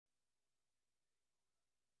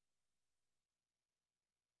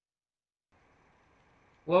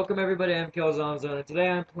Welcome everybody, I'm Killzomzone, and today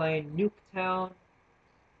I'm playing Nuketown,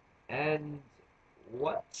 and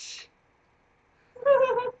what?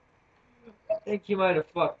 I think you might have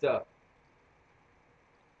fucked up.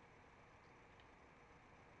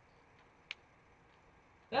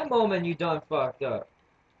 That moment you done fucked up.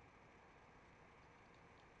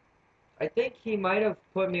 I think he might have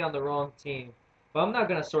put me on the wrong team, but I'm not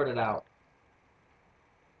gonna sort it out.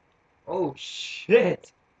 Oh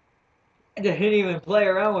shit! I didn't even play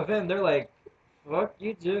around with him, they're like, fuck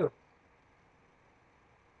you too.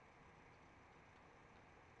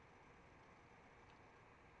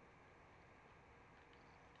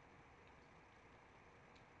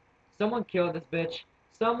 Someone kill this bitch.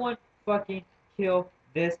 Someone fucking kill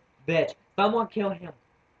this bitch. Someone kill him.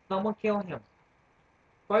 Someone kill him.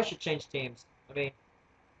 Probably should change teams. I mean,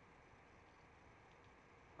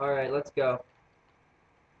 alright, let's go.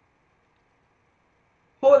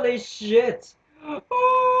 Holy shit! Hallelujah!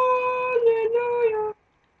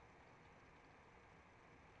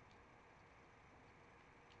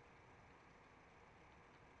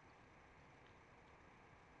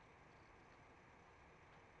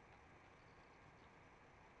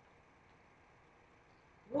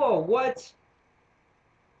 Whoa, what?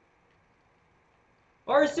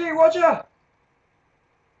 RC, watch out!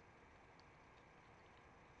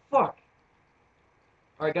 Fuck.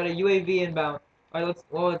 Alright, got a UAV inbound. Alright,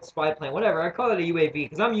 it's spy plane. Whatever, I call it a UAV,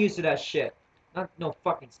 because I'm used to that shit. Not no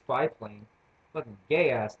fucking spy plane. Fucking gay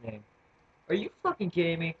ass name. Are you fucking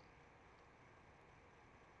kidding me?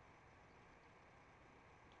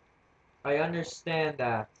 I understand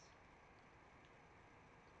that.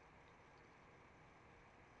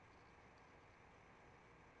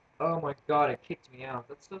 Oh my god, it kicked me out.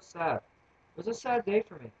 That's so sad. It was a sad day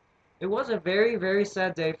for me. It was a very, very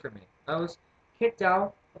sad day for me. I was kicked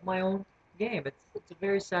out of my own game. It's a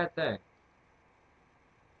very sad thing.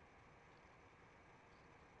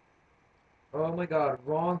 Oh my god,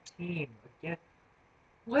 wrong team again.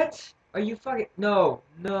 What? Are you fucking no,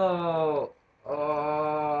 no.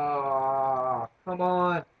 Oh, come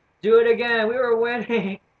on. Do it again. We were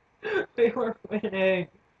winning. We were winning.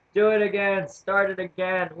 Do it again. Start it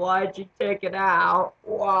again. Why'd you take it out?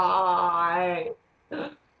 Why?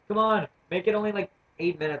 Come on. Make it only like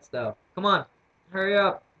 8 minutes though. Come on. Hurry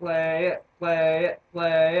up. Play it. Play it.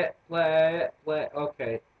 Play it. Play it. Play it.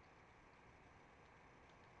 Okay.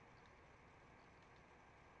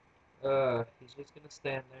 He's just gonna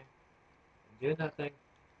stand there and do nothing.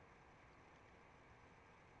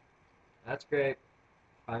 That's great.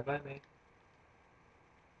 Fine by me.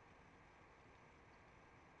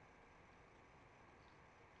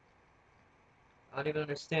 I don't even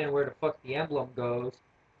understand where the fuck the emblem goes,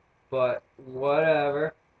 but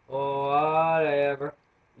whatever. Whatever.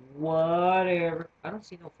 Whatever. I don't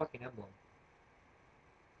see no fucking emblem.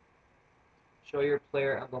 Show your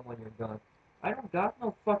player emblem when you're done. I don't got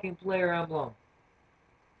no fucking player emblem.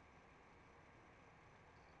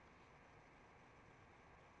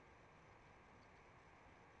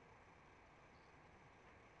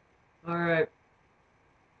 Alright.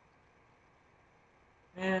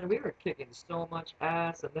 Man, we were kicking so much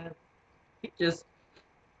ass, and then he just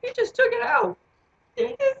he just took it out. He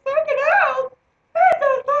just took it out. He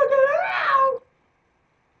just took it out.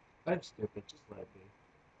 I'm stupid. Just let it be.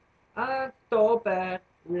 I'm so bad.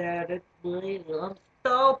 Let it be. I'm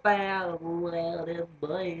so bad. Let it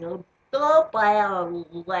be. I'm so bad.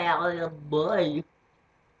 Let it be.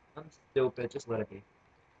 I'm stupid. Just let it be.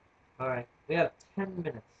 Alright. We have 10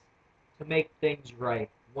 minutes to make things right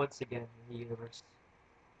once again in the universe.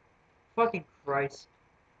 Fucking Christ.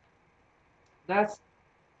 That's...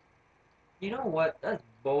 You know what? That's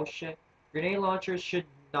bullshit. Grenade launchers should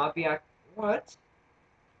not be What?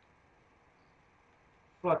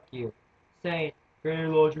 Fuck you. Saying grenade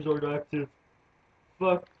launchers aren't active.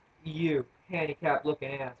 Fuck you. Handicapped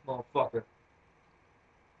looking ass motherfucker.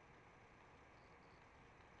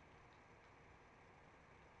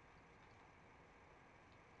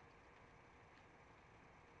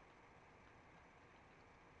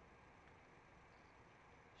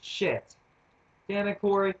 Shit. Damn it,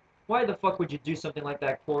 Corey. Why the fuck would you do something like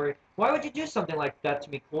that, Corey? Why would you do something like that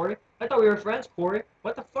to me, Corey? I thought we were friends, Corey.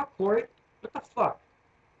 What the fuck, Corey? What the fuck?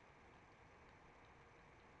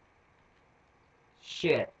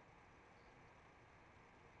 Shit.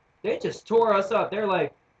 They just tore us up. They're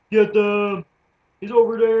like, get them! He's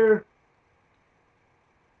over there!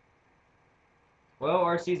 Well,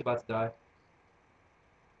 RC's about to die.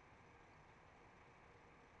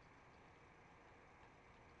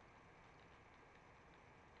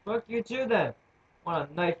 Fuck you too, then. Wanna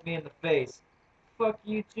knife me in the face. Fuck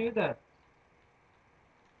you too, then.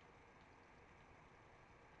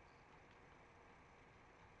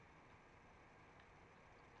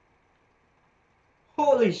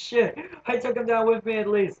 Holy shit! I took him down with me at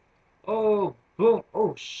least. Oh, boom.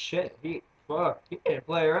 Oh shit. Fuck. He didn't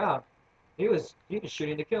play around. He was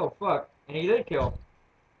shooting to kill. Fuck. And he did kill.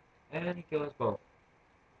 And he killed us both.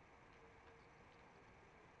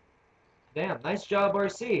 Damn. Nice job,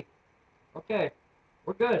 RC. Okay.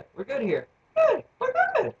 We're good. We're good here. Good. We're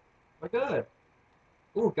good. We're good.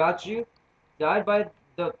 Ooh, got you. Died by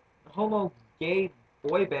the homo gay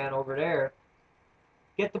boy band over there.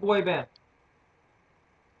 Get the boy band.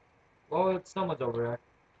 Well, someone's over there.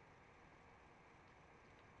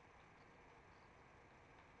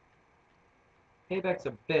 Payback's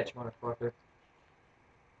a bitch, motherfucker.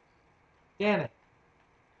 Damn it.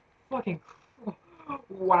 Fucking.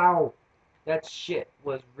 Wow. That shit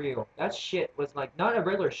was real. That shit was like not a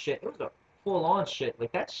regular shit. It was a full-on shit.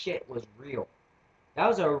 Like that shit was real. That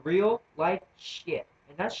was a real life shit.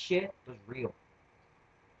 And that shit was real.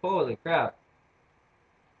 Holy crap.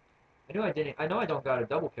 I knew I didn't. I know I don't got a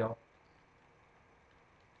double kill.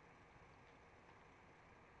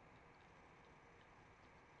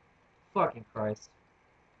 Fucking Christ.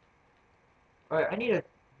 Alright, I need to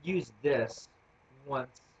use this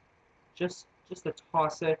once. Just to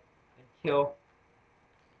toss it and kill.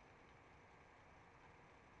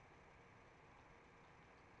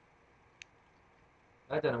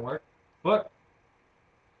 That didn't work. What?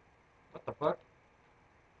 What the fuck?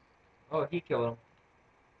 Oh, he killed him.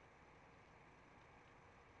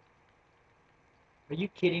 Are you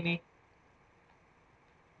kidding me?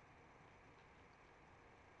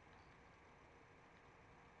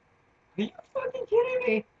 Are you fucking kidding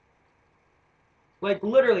me? Like,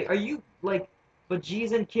 literally, are you, like,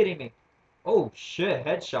 bejesus kidding me? Oh, shit,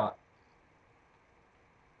 headshot.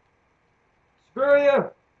 Screw you!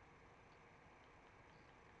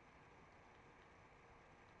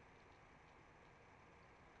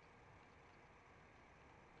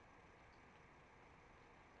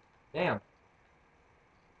 Damn.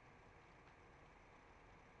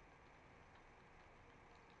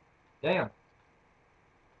 Damn.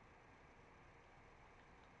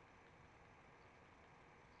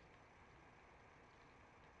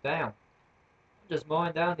 Damn. I'm just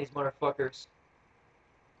mowing down these motherfuckers.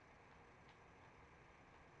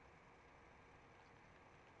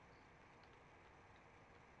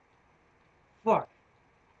 Fuck.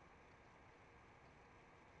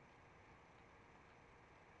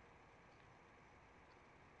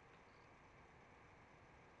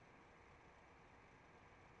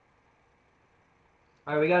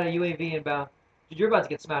 Alright, we got a UAV inbound. Dude, you're about to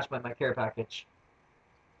get smashed by my care package.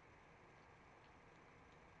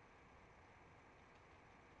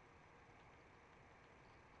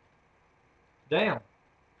 Damn.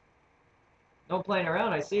 No playing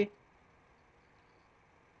around, I see.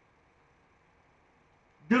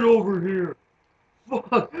 Get over here.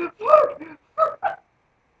 Fuck. Fuck.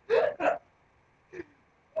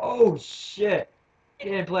 Oh, shit. He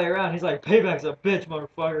didn't play around. He's like, payback's a bitch,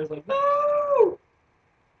 motherfucker. He's like, no!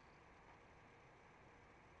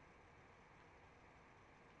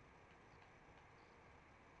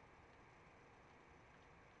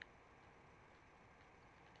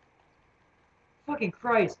 Fucking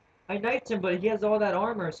Christ. I knifed him, but he has all that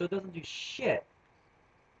armor, so it doesn't do shit.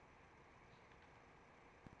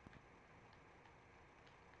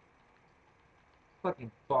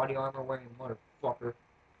 Fucking body armor wearing motherfucker.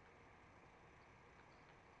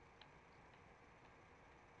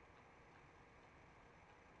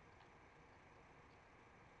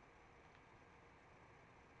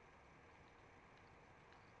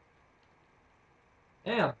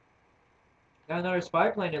 Damn. Got another spy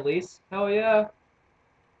plane at least. Hell yeah.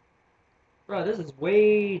 Bro, this is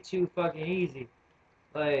way too fucking easy.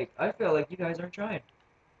 Like, I feel like you guys aren't trying.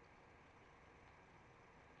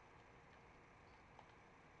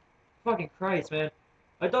 Fucking Christ, man.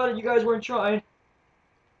 I thought you guys weren't trying.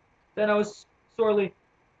 Then I was sorely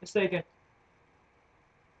mistaken.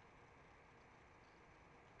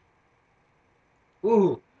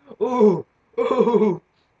 Ooh. Ooh. Ooh.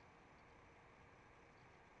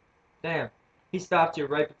 Damn. He stopped you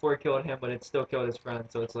right before it killed him, but it still killed his friend,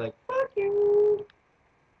 so it's like, fuck you.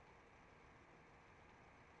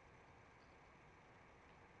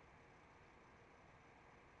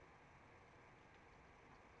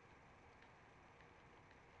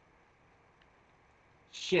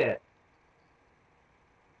 Shit.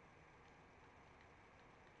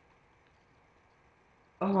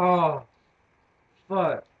 Oh.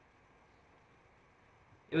 Fuck.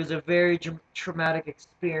 It was a very traumatic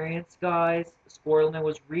experience, guys. The score limit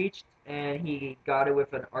was reached, and he got it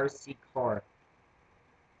with an RC car.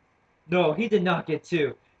 No, he did not get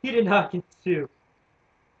two. He did not get two.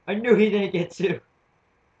 I knew he didn't get two.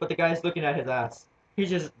 But the guy's looking at his ass. He's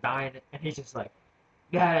just dying, and he's just like,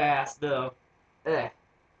 that ass though. Ugh.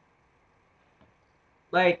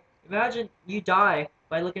 Like, imagine you die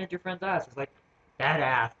by looking at your friend's ass. It's like, that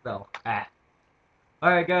ass though. Ah.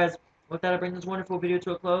 Alright guys, with that I bring this wonderful video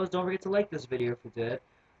to a close. Don't forget to like this video if you did.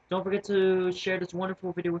 Don't forget to share this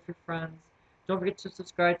wonderful video with your friends. Don't forget to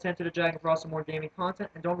subscribe to Enter the Dragon for some more gaming content.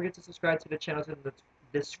 And don't forget to subscribe to the channels in the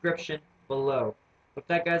description below. With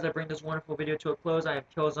that guys, I bring this wonderful video to a close. I am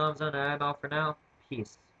Killzomzone and I'm out for now.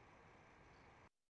 Peace.